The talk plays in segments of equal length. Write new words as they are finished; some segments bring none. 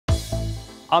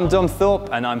I'm Dom Thorpe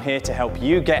and I'm here to help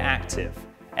you get active.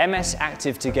 MS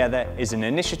Active Together is an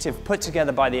initiative put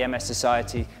together by the MS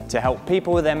Society to help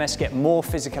people with MS get more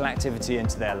physical activity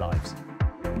into their lives.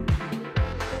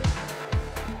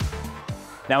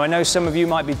 Now I know some of you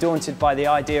might be daunted by the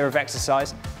idea of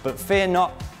exercise, but fear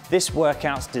not, this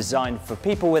workout's designed for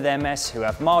people with MS who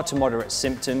have mild to moderate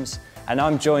symptoms, and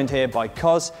I'm joined here by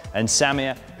Koz and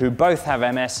Samia, who both have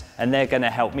MS, and they're going to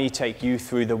help me take you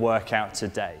through the workout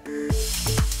today.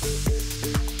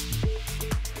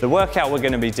 The workout we're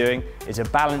going to be doing is a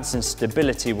balance and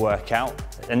stability workout,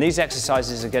 and these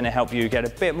exercises are going to help you get a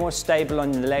bit more stable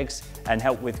on your legs and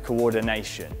help with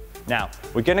coordination. Now,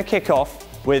 we're going to kick off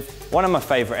with one of my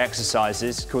favourite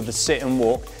exercises called the sit and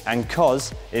walk, and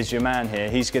Koz is your man here.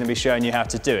 He's going to be showing you how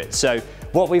to do it. So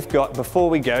what we've got,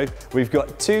 before we go, we've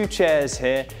got two chairs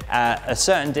here at a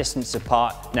certain distance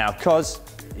apart. Now Koz,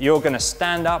 you're going to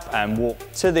stand up and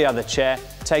walk to the other chair,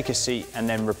 take a seat, and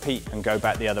then repeat and go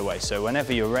back the other way. So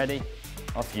whenever you're ready,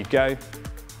 off you go.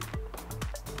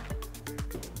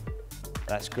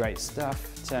 That's great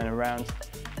stuff. Turn around.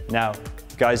 Now,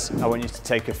 guys, I want you to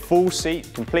take a full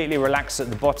seat, completely relax at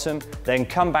the bottom, then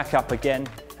come back up again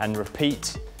and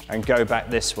repeat and go back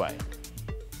this way.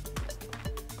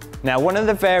 Now, one of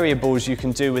the variables you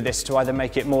can do with this to either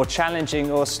make it more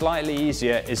challenging or slightly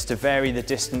easier is to vary the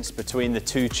distance between the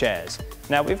two chairs.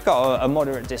 Now, we've got a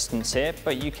moderate distance here,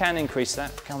 but you can increase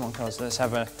that. Come on, Koz, let's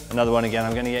have another one again.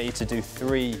 I'm going to get you to do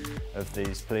 3 of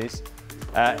these, please.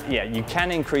 Yeah, you can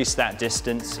increase that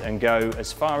distance and go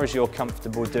as far as you're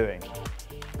comfortable doing.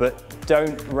 But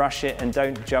don't rush it and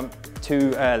don't jump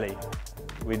too early.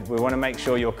 We want to make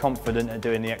sure you're confident at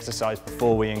doing the exercise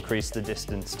before we increase the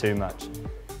distance too much.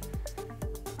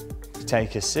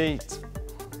 Take a seat.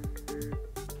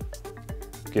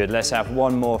 Good, let's have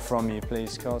one more from you,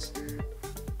 please, Koz.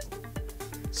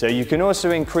 So you can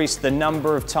also increase the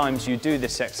number of times you do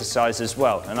this exercise as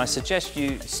well. And I suggest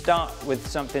you start with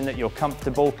something that you're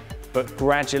comfortable, but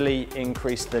gradually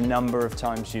increase the number of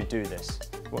times you do this.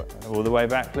 All the way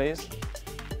back, please.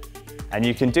 And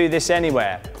you can do this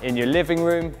anywhere, in your living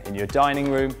room, in your dining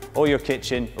room, or your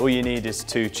kitchen. All you need is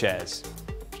 2 chairs.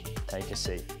 Take a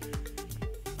seat.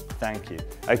 Thank you.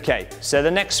 Okay, so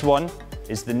the next one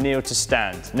is the kneel to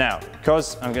stand. Now,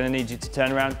 Koz, I'm going to need you to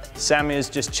turn around. Samia's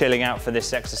just chilling out for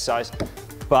this exercise,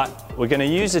 but we're going to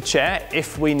use a chair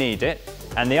if we need it.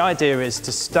 And the idea is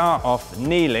to start off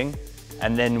kneeling,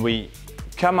 and then we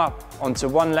come up onto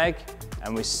one leg,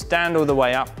 and we stand all the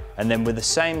way up, and then with the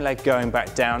same leg going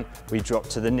back down, we drop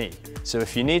to the knee. So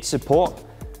if you need support,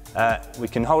 we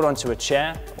can hold onto a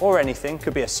chair or anything,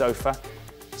 could be a sofa,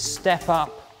 step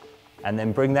up, and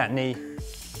then bring that knee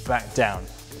back down,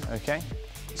 okay?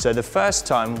 So the first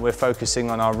time we're focusing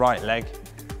on our right leg,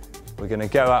 we're gonna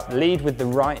go up, lead with the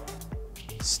right,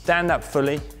 stand up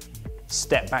fully,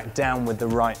 step back down with the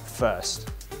right first.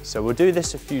 So we'll do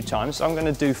this a few times. I'm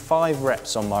gonna do 5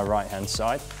 reps on my right-hand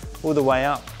side, all the way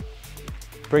up,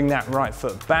 bring that right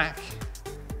foot back,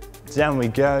 down we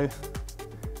go,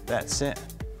 that's it.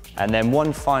 And then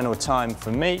one final time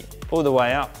for me, all the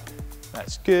way up,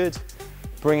 that's good.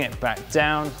 Bring it back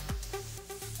down,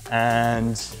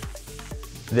 and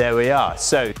there we are.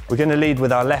 So we're going to lead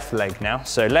with our left leg now.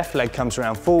 So left leg comes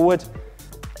around forward,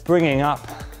 bringing up,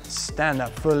 stand up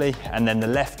fully, and then the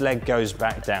left leg goes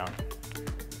back down.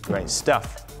 Great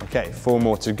stuff. Okay, 4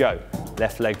 more to go.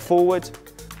 Left leg forward,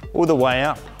 all the way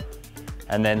up,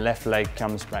 and then left leg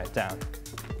comes back down.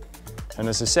 And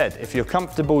as I said, if you're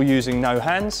comfortable using no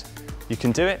hands, you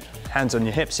can do it. Hands on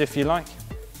your hips if you like.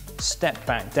 Step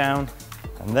back down.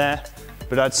 And there,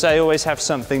 but I'd say always have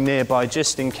something nearby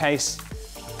just in case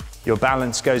your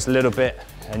balance goes a little bit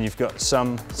and you've got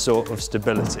some sort of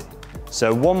stability.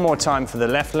 So one more time for the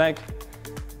left leg,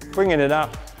 bringing it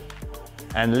up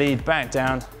and lead back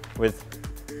down with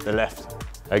the left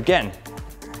again.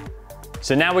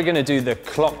 So now we're going to do the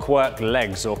clockwork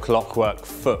legs or clockwork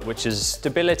foot, which is a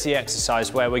stability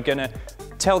exercise where we're going to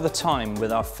tell the time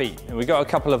with our feet. And we've got a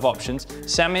couple of options.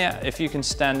 Samia, if you can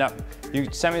stand up,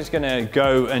 Samia's going to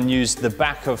go and use the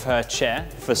back of her chair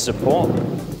for support.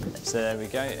 So there we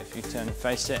go, if you turn and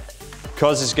face it.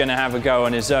 Koz is going to have a go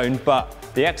on his own, but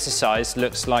the exercise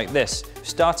looks like this.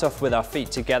 Start off with our feet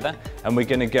together, and we're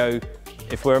going to go,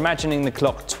 if we're imagining the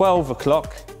clock, 12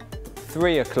 o'clock,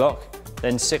 3 o'clock,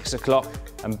 then 6 o'clock,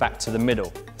 and back to the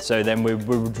middle. So then we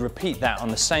would repeat that on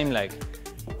the same leg.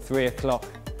 3 o'clock,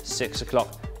 6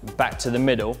 o'clock, back to the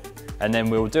middle, and then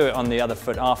we'll do it on the other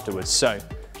foot afterwards. So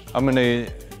I'm going to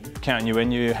count you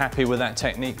in. You happy with that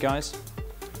technique, guys?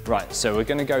 Right, so we're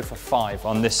going to go for 5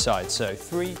 on this side. So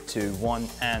 3, 2, 1,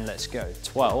 and let's go.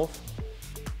 12,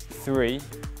 3,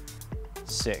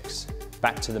 6,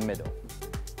 back to the middle.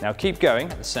 Now keep going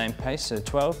at the same pace, so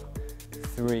 12,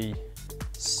 3,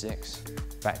 6,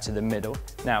 back to the middle.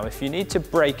 Now if you need to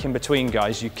break in between,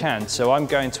 guys, you can. So I'm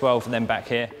going 12 and then back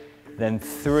here, then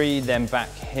 3, then back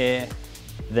here,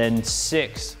 then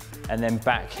 6, and then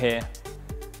back here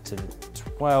to the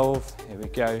 12, here we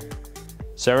go.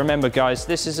 So remember, guys,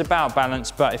 this is about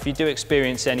balance, but if you do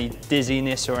experience any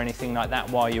dizziness or anything like that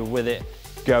while you're with it,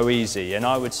 go easy. And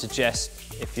I would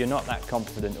suggest, if you're not that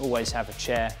confident, always have a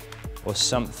chair or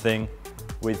something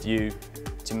with you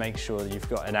to make sure that you've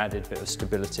got an added bit of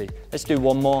stability. Let's do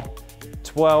one more.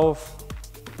 12,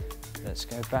 let's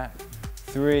go back,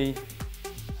 3,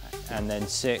 and then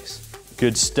 6.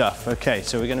 Good stuff. Okay,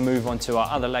 so we're gonna move on to our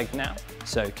other leg now.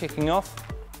 So kicking off,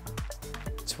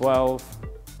 12,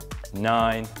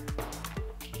 9,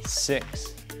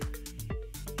 6,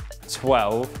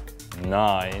 12,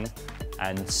 9,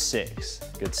 and 6.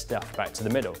 Good stuff. Back to the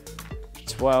middle.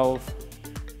 12,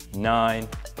 9,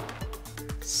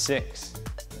 6.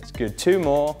 That's good. 2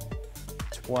 more.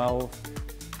 12,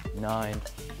 9,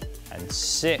 and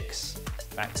 6.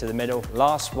 Back to the middle.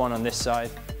 Last one on this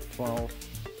side. 12,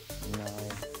 9,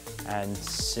 and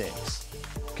 6.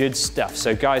 Good stuff.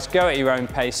 So guys, go at your own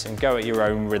pace and go at your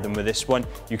own rhythm with this one.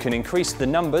 You can increase the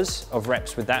numbers of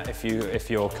reps with that if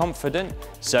you're confident.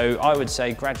 So I would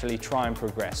say gradually try and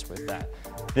progress with that.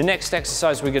 The next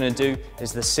exercise we're going to do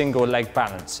is the single leg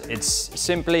balance. It's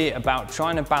simply about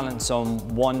trying to balance on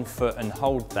one foot and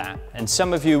hold that. And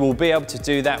some of you will be able to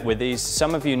do that with ease,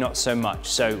 some of you not so much.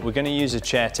 So we're going to use a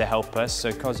chair to help us.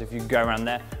 So Koz, if you go around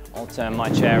there, I'll turn my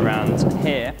chair around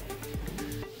here.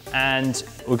 And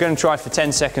we're going to try for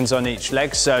 10 seconds on each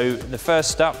leg. So the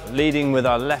first up, leading with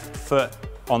our left foot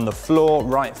on the floor,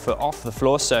 right foot off the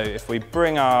floor. So if we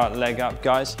bring our leg up,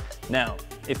 guys. Now,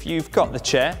 if you've got the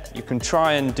chair, you can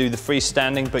try and do the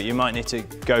freestanding, but you might need to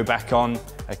go back on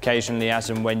occasionally as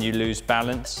and when you lose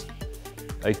balance.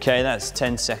 Okay, that's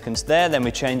 10 seconds there. Then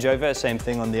we change over, same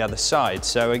thing on the other side.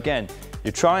 So again,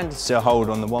 you're trying to hold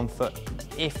on the one foot.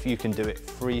 If you can do it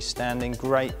freestanding,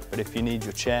 great. But if you need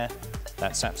your chair,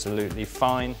 that's absolutely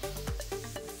fine.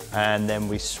 And then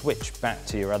we switch back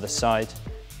to your other side.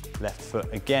 Left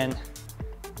foot again,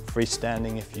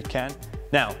 freestanding if you can.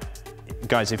 Now,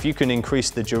 guys, if you can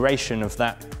increase the duration of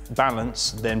that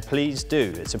balance, then please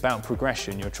do. It's about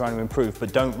progression. You're trying to improve,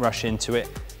 but don't rush into it.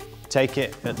 Take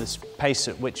it at the pace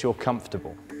at which you're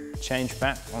comfortable. Change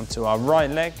back onto our right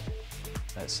leg.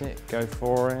 That's it, go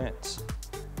for it.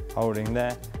 Holding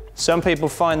there. Some people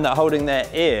find that holding their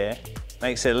ear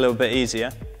makes it a little bit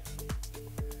easier.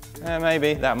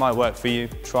 Maybe that might work for you.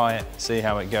 Try it, see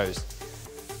how it goes.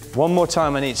 One more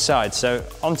time on each side. So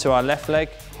onto our left leg,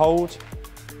 hold,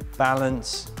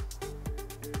 balance,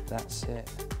 that's it.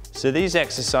 So these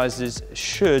exercises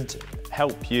should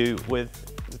help you with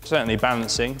certainly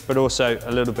balancing, but also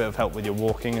a little bit of help with your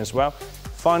walking as well.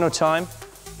 Final time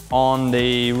on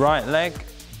the right leg.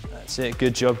 That's it,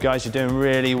 good job guys, you're doing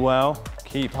really well.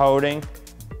 Keep holding.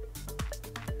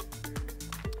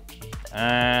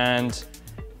 And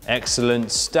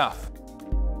excellent stuff.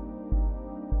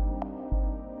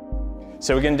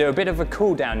 So we're going to do a bit of a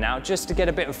cool down now, just to get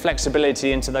a bit of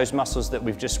flexibility into those muscles that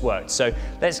we've just worked. So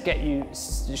let's get you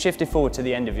shifted forward to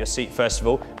the end of your seat first of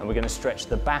all, and we're going to stretch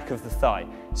the back of the thigh.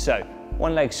 So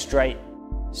one leg straight,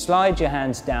 slide your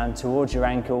hands down towards your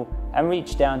ankle and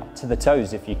reach down to the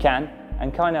toes if you can,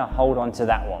 and kind of hold on to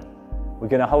that one. We're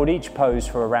going to hold each pose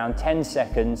for around 10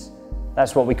 seconds.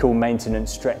 That's what we call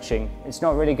maintenance stretching. It's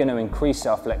not really going to increase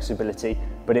our flexibility,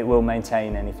 but it will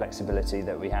maintain any flexibility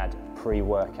that we had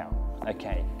pre-workout.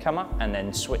 Okay, come up and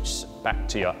then switch back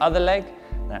to your other leg.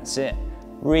 That's it.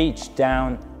 Reach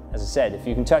down. As I said, if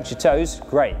you can touch your toes,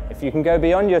 great. If you can go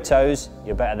beyond your toes,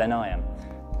 you're better than I am.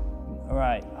 All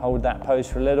right, hold that pose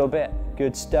for a little bit.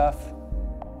 Good stuff.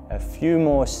 A few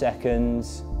more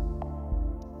seconds.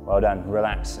 Well done,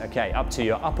 relax. Okay, up to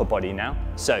your upper body now.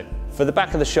 So, for the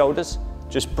back of the shoulders,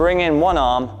 just bring in one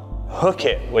arm, hook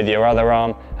it with your other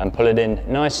arm and pull it in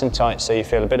nice and tight so you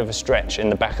feel a bit of a stretch in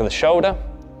the back of the shoulder.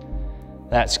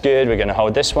 That's good. We're going to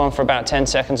hold this one for about 10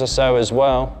 seconds or so as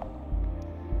well.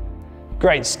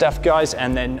 Great stuff, guys.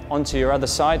 And then onto your other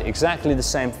side, exactly the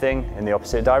same thing in the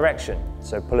opposite direction.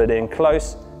 So pull it in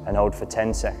close and hold for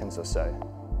 10 seconds or so.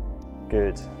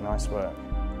 Good, nice work.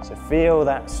 So feel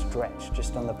that stretch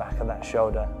just on the back of that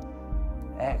shoulder.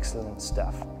 Excellent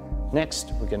stuff.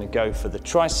 Next, we're going to go for the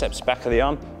triceps back of the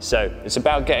arm. So it's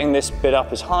about getting this bit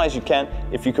up as high as you can.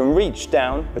 If you can reach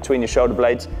down between your shoulder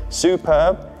blades,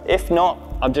 superb. If not,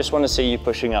 I just want to see you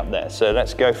pushing up there. So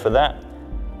let's go for that.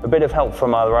 A bit of help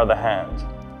from our other hand.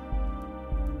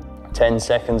 10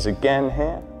 seconds again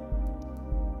here.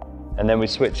 And then we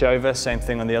switch over, same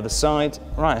thing on the other side.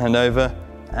 Right hand over,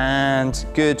 and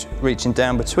good. Reaching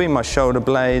down between my shoulder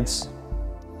blades.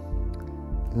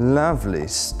 Lovely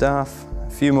stuff. A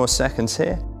few more seconds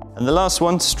here. And the last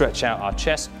one, to stretch out our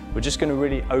chest, we're just going to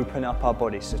really open up our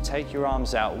body. So take your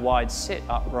arms out wide, sit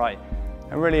upright,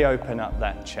 and really open up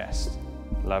that chest.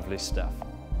 Lovely stuff.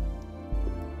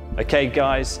 Okay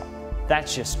guys,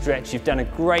 that's your stretch. You've done a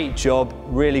great job,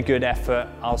 really good effort.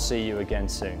 I'll see you again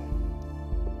soon.